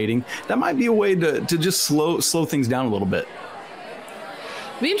facilitating? That might be a way to just slow things down a little bit.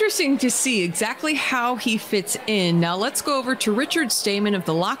 Be interesting to see exactly how he fits in. Now let's go over to Richard Stamen of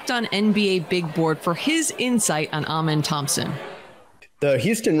the Locked On NBA Big Board for his insight on Amen Thompson. The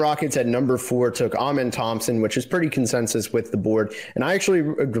Houston Rockets at number 4 took Amen Thompson, which is pretty consensus with the board. And I actually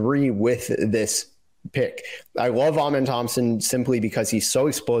agree with this pick. I love Amen Thompson simply because he's so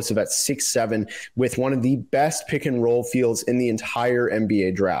explosive at 6'7", with one of the best pick and roll fields in the entire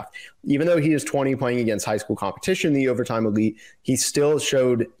NBA draft. Even though he is 20 playing against high school competition, the overtime elite, he still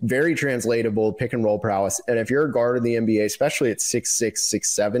showed very translatable pick and roll prowess. And if you're a guard in the NBA, especially at 6'6",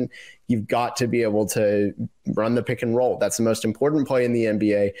 6'7", you've got to be able to run the pick and roll. That's the most important play in the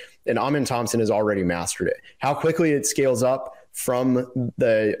NBA. And Amen Thompson has already mastered it. How quickly it scales up from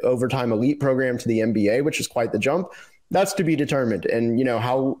the overtime elite program to the NBA, which is quite the jump, that's to be determined. And, you know,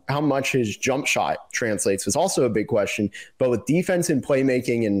 how much his jump shot translates is also a big question. But with defense and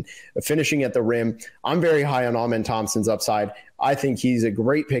playmaking and finishing at the rim, I'm very high on Amen Thompson's upside. I think he's a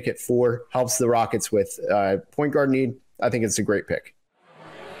great pick at 4, helps the Rockets with point guard need. I think it's a great pick.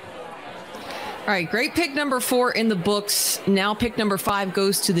 All right, great pick number 4 in the books. Now pick number 5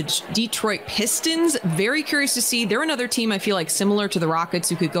 goes to the Detroit Pistons. Very curious to see. They're another team I feel like similar to the Rockets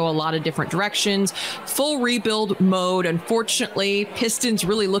who could go a lot of different directions. Full rebuild mode. Unfortunately, Pistons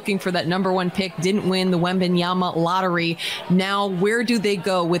really looking for that number 1 pick. Didn't win the Wembanyama lottery. Now, where do they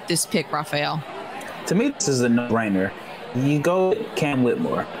go with this pick, Raphael? To me, this is a no-brainer. You go with Cam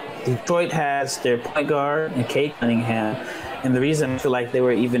Whitmore. Detroit has their point guard and Cade Cunningham. And the reason I feel like they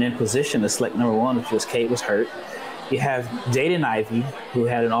were even in position to select number 1, which was Cade was hurt. You have Jaden Ivey, who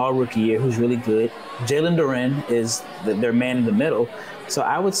had an all-rookie year, who's really good. Jalen Duren is their man in the middle. So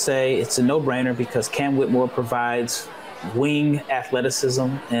I would say it's a no-brainer because Cam Whitmore provides wing athleticism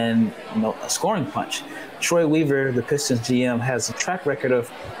and a scoring punch. Troy Weaver, the Pistons GM, has a track record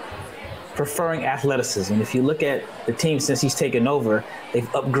of preferring athleticism. If you look at the team since he's taken over, they've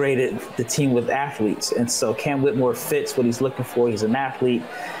upgraded the team with athletes. And so Cam Whitmore fits what he's looking for. He's an athlete.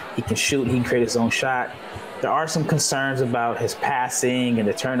 He can shoot. He can create his own shot. There are some concerns about his passing and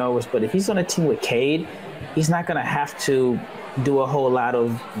the turnovers, but if he's on a team with Cade, he's not going to have to do a whole lot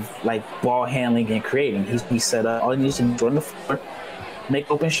of like ball handling and creating. He's set up. All he needs to do is run the floor,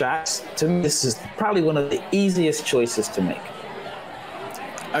 make open shots. To me, this is probably one of the easiest choices to make.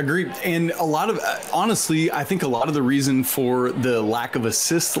 Agreed. And honestly, I think a lot of the reason for the lack of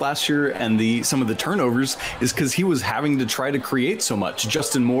assists last year and some of the turnovers is because he was having to try to create so much.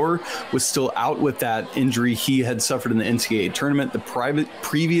 Justin Moore was still out with that injury he had suffered in the NCAA tournament. The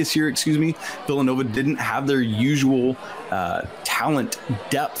previous year, Villanova didn't have their usual talent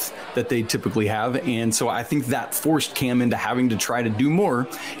depth that they typically have. And so I think that forced Cam into having to try to do more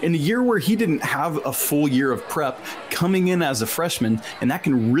in a year where he didn't have a full year of prep coming in as a freshman. And that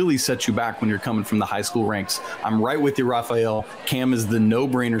can really set you back when you're coming from the high school ranks. I'm right with you, Raphael. Cam is the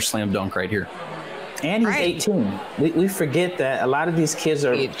no-brainer slam dunk right here. And he's 18. We forget that a lot of these kids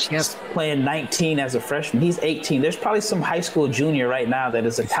are playing 19 as a freshman. He's 18. There's probably some high school junior right now that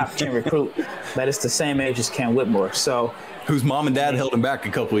is a top 10 recruit that is the same age as Cam Whitmore. So, whose mom and dad held him back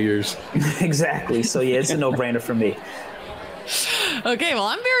a couple of years. Exactly. So, yeah, it's a no-brainer for me. Okay, well,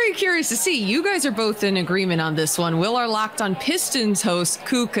 I'm very curious to see. You guys are both in agreement on this one. Will our Locked On Pistons host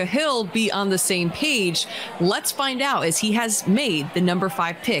Ku Cahill be on the same page? Let's find out, as he has made the number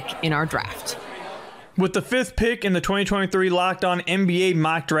 5 pick in our draft. With the 5th pick in the 2023 Locked On NBA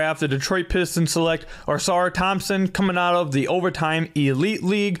mock draft, the Detroit Pistons select Ausar Thompson, coming out of the Overtime Elite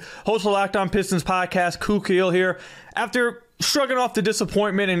League. Host of Locked On Pistons podcast, Ku Cahill here. After shrugging off the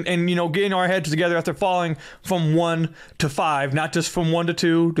disappointment and getting our heads together after falling from 1 to 5, not just from 1 to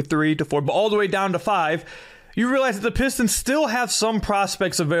 2 to 3 to 4, but all the way down to 5, you realize that the Pistons still have some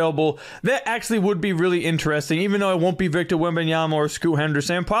prospects available that actually would be really interesting, even though it won't be Victor Wembanyama or Scoot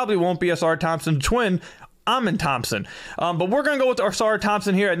Henderson. Probably won't be Ausar Thompson's twin, Amin Thompson. But we're going to go with Ausar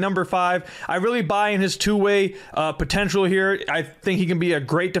Thompson here at number 5. I really buy in his two-way potential here. I think he can be a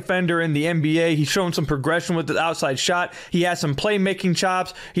great defender in the NBA. He's shown some progression with the outside shot. He has some playmaking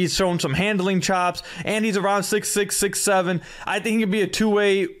chops. He's shown some handling chops. And he's around 6'6", 6'7". I think he can be a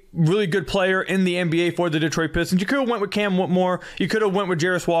two-way really good player in the NBA for the Detroit Pistons. You could have went with Cam Whitmore. You could have went with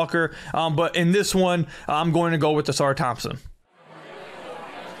Jarris Walker. But in this one, I'm going to go with Ausar Thompson.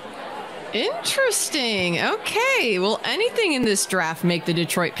 Interesting. Okay. Will anything in this draft make the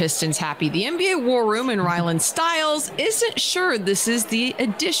Detroit Pistons happy? The NBA War Room and Ryland Stiles isn't sure this is the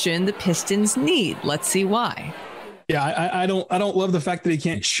addition the Pistons need. Let's see why. Yeah, I don't love the fact that he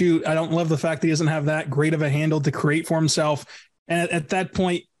can't shoot. I don't love the fact that he doesn't have that great of a handle to create for himself. And at that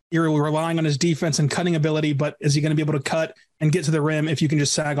point, you're relying on his defense and cutting ability, but is he going to be able to cut and get to the rim if you can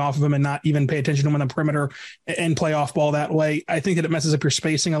just sag off of him and not even pay attention to him on the perimeter and play off ball that way? I think that it messes up your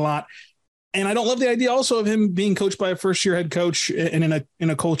spacing a lot. And I don't love the idea also of him being coached by a first-year head coach and in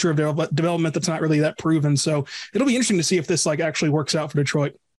a culture of development that's not really that proven. So it'll be interesting to see if this actually works out for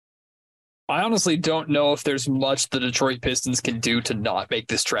Detroit. I honestly don't know if there's much the Detroit Pistons can do to not make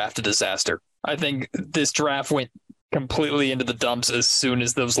this draft a disaster. I think this draft went completely into the dumps as soon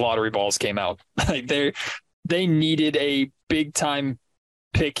as those lottery balls came out. They needed a big time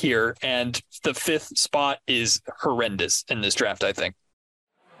pick here, and the 5th spot is horrendous in this draft, I think.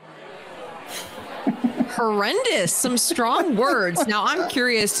 Horrendous. Some strong words. Now, I'm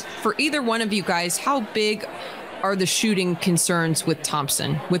curious for either one of you guys, how big are the shooting concerns with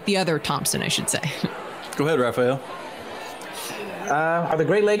Thompson, with the other Thompson, I should say? Go ahead, Raphael. Are the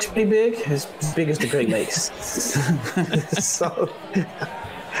Great Lakes pretty big? As big as the Great Lakes. So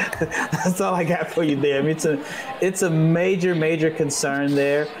that's all I got for you there. I mean, it's a major concern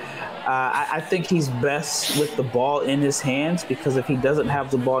there. I think he's best with the ball in his hands, because if he doesn't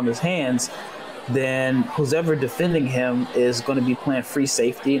have the ball in his hands, then who's ever defending him is going to be playing free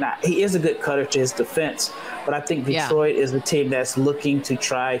safety. And he is a good cutter to his defense, but I think Detroit is the team that's looking to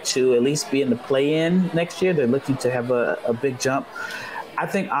try to at least be in the play-in next year. They're looking to have a big jump. I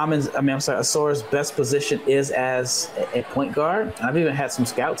think Ausar's best position is as a point guard. I've even had some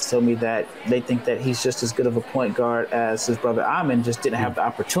scouts tell me that they think that he's just as good of a point guard as his brother Amin, just didn't have the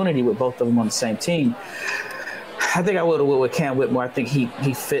opportunity with both of them on the same team. I think I would have went with Cam Whitmore. I think he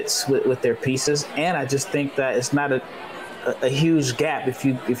fits with their pieces, and I just think that it's not a huge gap if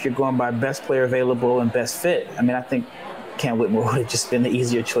you're going by best player available and best fit. I mean, I think Cam Whitmore would have just been the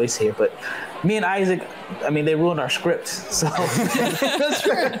easier choice here, but me and Isaac, I mean, they ruined our script. So that's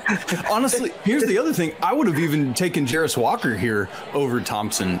fair. Honestly, here's the other thing. I would have even taken Jarris Walker here over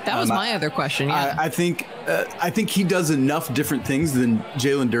Thompson. That was my other question. Yeah. I think he does enough different things than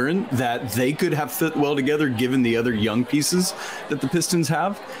Jalen Duren that they could have fit well together, given the other young pieces that the Pistons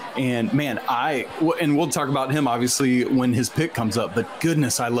have. And man, and we'll talk about him obviously when his pick comes up, but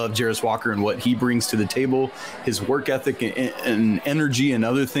goodness, I love Jarris Walker and what he brings to the table, his work ethic and energy and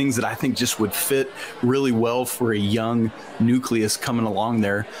other things that I think just would fit really well for a young nucleus coming along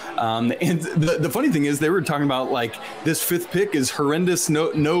there. And the funny thing is, they were talking about this 5th pick is horrendous,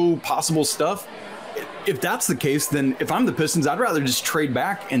 no possible stuff. if that's the case, then if I'm the Pistons, I'd rather just trade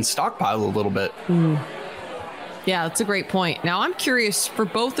back and stockpile a little bit. Yeah, that's a great point. Now, I'm curious for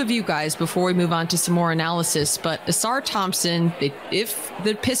both of you guys before we move on to some more analysis, but Ausar Thompson, if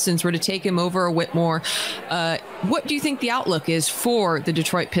the Pistons were to take him over Whitmore, what do you think the outlook is for the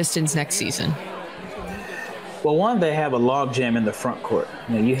Detroit Pistons next season? Well, one, they have a logjam in the front court.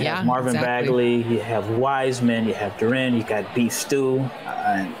 You have Marvin Bagley, you have Wiseman, you have Duren, you got Beef Stew.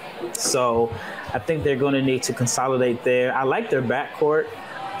 So I think they're going to need to consolidate there. I like their backcourt.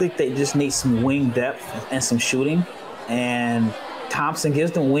 I think they just need some wing depth and some shooting. And Thompson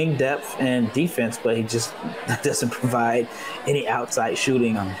gives them wing depth and defense, but he just doesn't provide any outside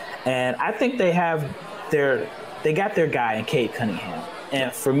shooting. And I think they got their guy in Cade Cunningham.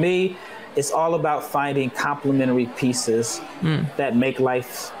 And for me, it's all about finding complementary pieces that make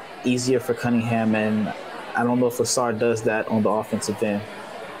life easier for Cunningham. And I don't know if Ausar does that on the offensive end.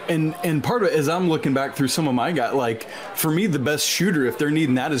 And part of it, as I'm looking back through some of my guys, like for me, the best shooter, if they're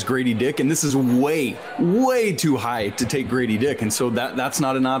needing that, is Grady Dick. And this is way, way too high to take Grady Dick. And so that's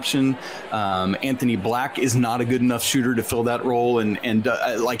not an option. Anthony Black is not a good enough shooter to fill that role. And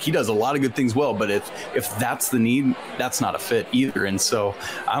like he does a lot of good things well, but if that's the need, that's not a fit either. And so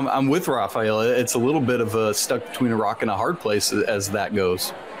I'm with Raphael. It's a little bit of a stuck between a rock and a hard place as that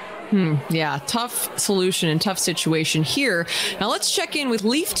goes. Yeah, tough solution and tough situation here. Now let's check in with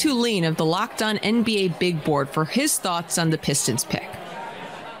Leaf Tulane of the Locked On NBA Big Board for his thoughts on the Pistons pick.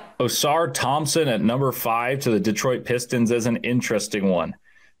 Ausar Thompson at number 5 to the Detroit Pistons is an interesting one.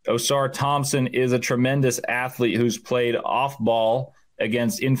 Ausar Thompson is a tremendous athlete who's played off ball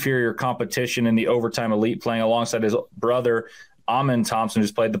against inferior competition in the overtime elite, playing alongside his brother, Amen Thompson,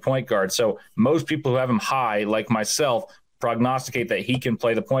 who's played the point guard. So most people who have him high, like myself, prognosticate that he can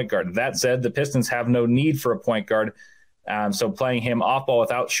play the point guard. That said, the Pistons have no need for a point guard. So playing him off ball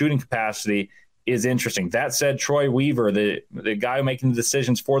without shooting capacity is interesting. That said, Troy Weaver, the guy making the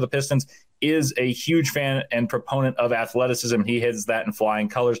decisions for the Pistons, is a huge fan and proponent of athleticism. He hits that in flying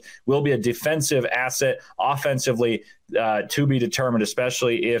colors. Will be a defensive asset, offensively to be determined,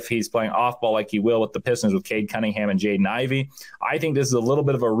 especially if he's playing off ball like he will with the Pistons with Cade Cunningham and Jaden Ivey. I think this is a little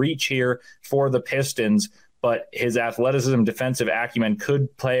bit of a reach here for the Pistons, but his athleticism, defensive acumen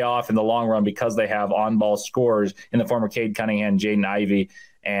could play off in the long run because they have on-ball scorers in the form of Cade Cunningham, Jaden Ivey,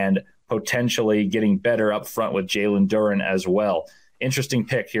 and potentially getting better up front with Jalen Duren as well. Interesting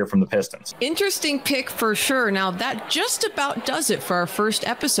pick here from the Pistons. Interesting pick for sure. Now, that just about does it for our first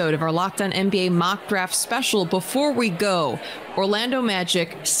episode of our Locked On NBA Mock Draft Special. Before we go, Orlando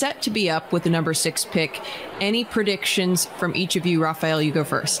Magic set to be up with the number 6 pick. Any predictions from each of you? Raphael, you go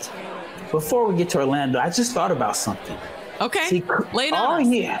first. Before we get to Orlando, I just thought about something. Okay. See, lay it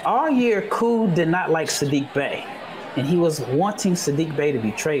on. All year, Koo did not like Sadiq Bey, and he was wanting Sadiq Bey to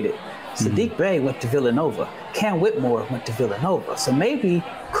be traded. Sadiq Bey went to Villanova. Cam Whitmore went to Villanova. So maybe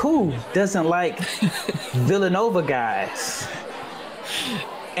Koo doesn't like Villanova guys.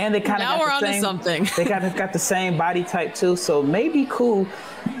 And they kind of we're onto something. They got the same body type too. So maybe Koo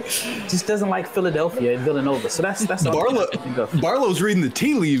just doesn't like Philadelphia and Villanova. So that's Barlow's reading the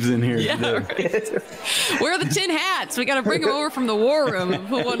tea leaves in here. Yeah, right. Where are the tin hats? We got to bring them over from the war room and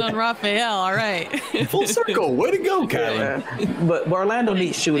put one on Raphael. All right. Full circle. Way to go, Kylie. But Orlando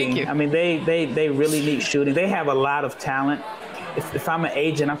needs shooting. I mean, they really need shooting. They have a lot of talent. If I'm an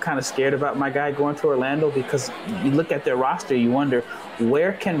agent, I'm kind of scared about my guy going to Orlando because you look at their roster, you wonder,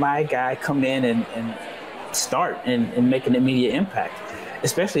 where can my guy come in and start and make an immediate impact?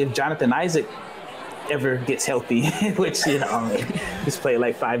 Especially if Jonathan Isaac ever gets healthy, which, he's played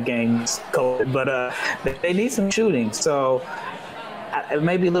like 5 games cold, but they need some shooting. So it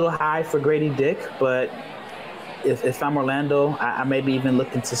may be a little high for Grady Dick, but if I'm Orlando, I may be even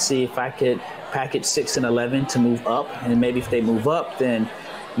looking to see if I could package 6 and 11 to move up. And maybe if they move up, then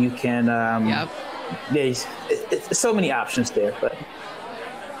you can, there's so many options there, but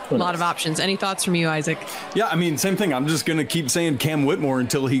a lot of options. Any thoughts from you, Isaac? Yeah, I mean, same thing. I'm just going to keep saying Cam Whitmore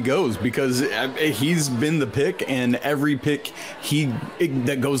until he goes because he's been the pick, and every pick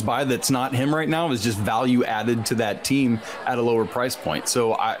that goes by that's not him right now is just value added to that team at a lower price point.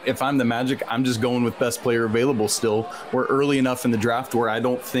 So if I'm the Magic, I'm just going with best player available still. We're early enough in the draft where I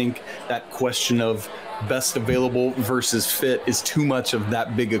don't think that question of best available versus fit is too much of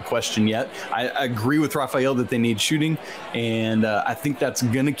that big a question yet. I agree with Raphael that they need shooting, and I think that's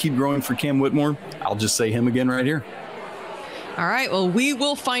going to keep growing for Cam Whitmore. I'll just say him again right here. All right, well, we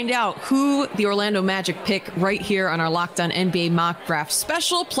will find out who the Orlando Magic pick right here on our Locked On NBA Mock Draft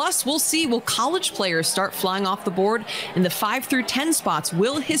Special. Plus, we'll see, will college players start flying off the board in the 5 through 10 spots?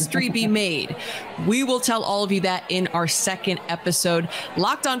 Will history be made? We will tell all of you that in our second episode.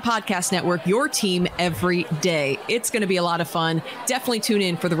 Locked On Podcast Network, your team every day. It's going to be a lot of fun. Definitely tune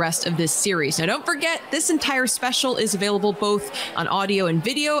in for the rest of this series. Now, don't forget, this entire special is available both on audio and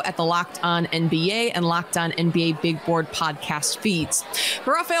video at the Locked On NBA and Locked On NBA Big Board podcast feeds.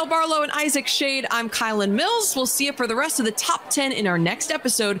 For Rafael Barlow and Isaac Shade, I'm Kylan Mills. We'll see you for the rest of the top 10 in our next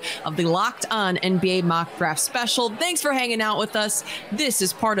episode of the Locked On NBA Mock Draft Special. Thanks for hanging out with us. This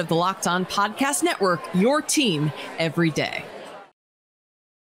is part of the Locked On Podcast Network, your team every day.